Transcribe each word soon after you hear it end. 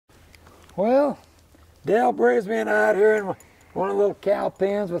Well, Dale Brisby and I out here in one of the little cow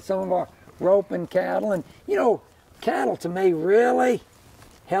pens with some of our roping cattle. And, you know, cattle to me really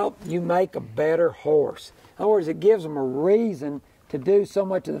help you make a better horse. In other words, it gives them a reason to do so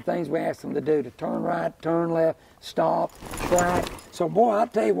much of the things we ask them to do, to turn right, turn left, stop, track. So, boy, I'll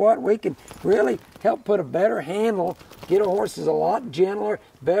tell you what, we can really help put a better handle, get our horses a lot gentler,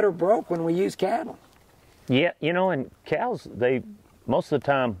 better broke when we use cattle. Yeah, you know, and cows, they most of the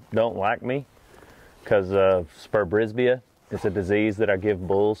time don't like me because of spur Brisbia. It's a disease that I give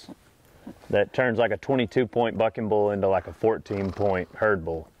bulls that turns like a 22-point bucking bull into like a 14-point herd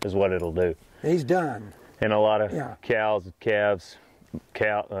bull is what it'll do. He's done. And a lot of cows, calves,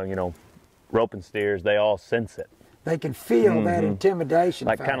 you know, roping steers, they all sense it. They can feel that intimidation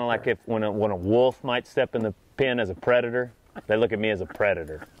Like factor. kind of like if when a wolf might step in the pen as a predator, they look at me as a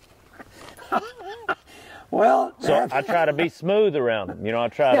predator. Well, so I try to be smooth around them. You know, I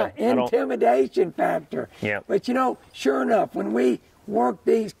try to. Intimidation factor. Yeah. But you know, sure enough, when we work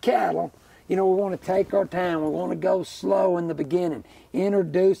these cattle, you know, we want to take our time. We want to go slow in the beginning.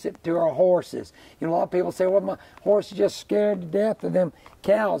 Introduce it to our horses. You know, a lot of people say, well, my horse is just scared to death of them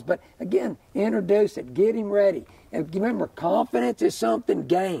cows. But again, introduce it. Get him ready. And remember, confidence is something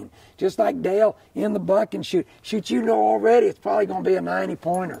gained. Just like Dale in the buck and shoot. You know already it's probably going to be a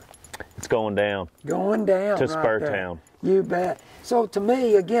 90-pointer. It's going down. Going down to right spur there. town. You bet. So to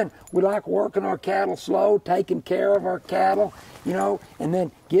me, again, we like working our cattle slow, taking care of our cattle, you know, and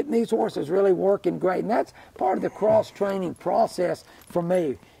then getting these horses really working great. And that's part of the cross-training process for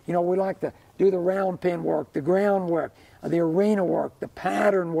me. You know, we like to do the round pen work, the ground work, the arena work, the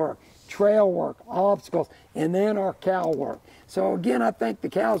pattern work, trail work, obstacles, and then our cow work. So again, I think the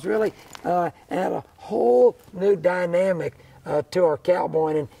cows really add a whole new dynamic to our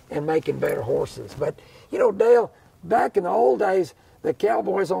cowboying and making better horses. But, you know, Dale, back in the old days, the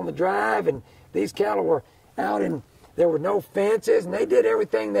cowboys on the drive and these cattle were out in, there were no fences, and they did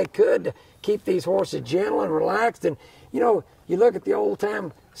everything they could to keep these horses gentle and relaxed. And, you know, you look at the old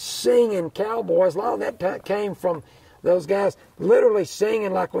time singing cowboys, a lot of that came from those guys literally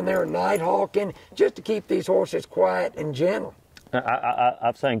singing like when they were night hawking, just to keep these horses quiet and gentle.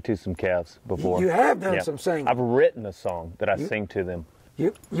 I've sang to some calves before. You have done some singing. I've written a song that I sing to them.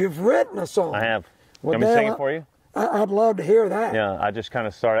 You've written a song. I have. Well, You want me to sing it for you? I'd love to hear that. Yeah, I just kind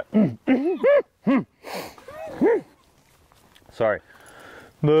of started. Sorry.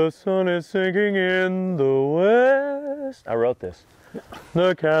 The sun is sinking in the west. I wrote this.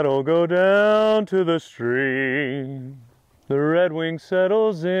 The cattle go down to the stream. The redwing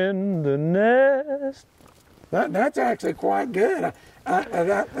settles in the nest. That's actually quite good.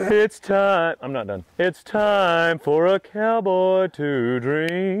 It's time. I'm not done. It's time for a cowboy to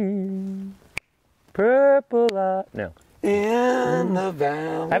dream. Purple eye. No. In the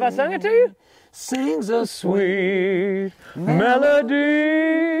valley. Have I sung it to you? Sings a Sweet melody.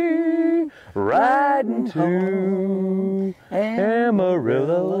 Riding to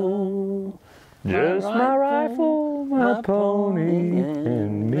Amarillo. Just my rifle, my pony,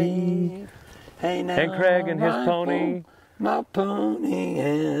 and me. Hey now, And Craig and his pony. My pony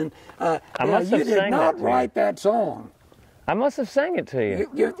and I must have you did sang not that to write that song. I must have sang it to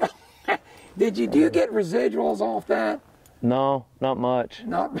you. Do you get residuals off that? No, not much.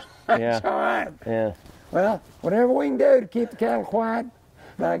 Not that's Yeah. all right. Yeah. Well, whatever we can do to keep the cattle quiet,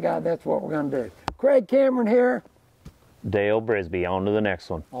 by God, that's what we're going to do. Craig Cameron here. Dale Brisby, on to the next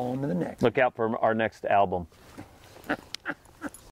one. On to the next. Look out for our next album.